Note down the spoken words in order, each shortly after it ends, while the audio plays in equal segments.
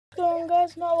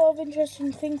guys, not a lot of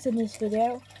interesting things in this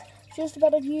video. Just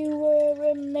about a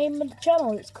new name of the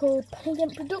channel. It's called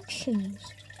Pennydent Productions.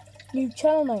 New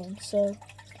channel name. So,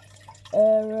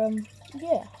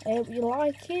 yeah, I hope you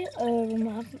like it.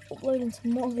 I'm uploading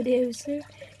some more videos soon.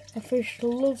 My fish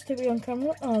loves to be on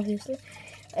camera, obviously.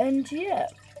 And yeah,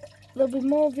 there'll be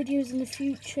more videos in the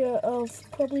future of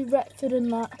probably Retford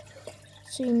and that.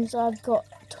 Seems I've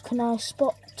took a nice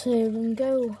spot to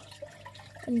go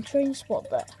and train spot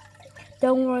there.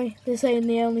 Don't worry, this ain't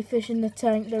the only fish in the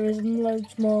tank. There is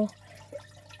loads more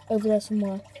over there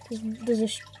somewhere. There's a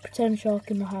pretend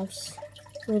shark in the house.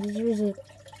 Well, there is a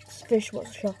fish what's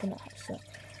a shark in the house. So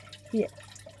yeah,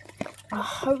 I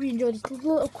hope you enjoyed this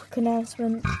little quick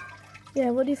announcement. Yeah,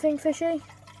 what do you think, fishy?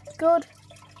 Good?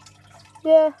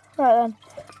 Yeah, right then.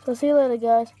 So see you later,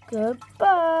 guys.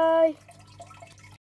 Goodbye.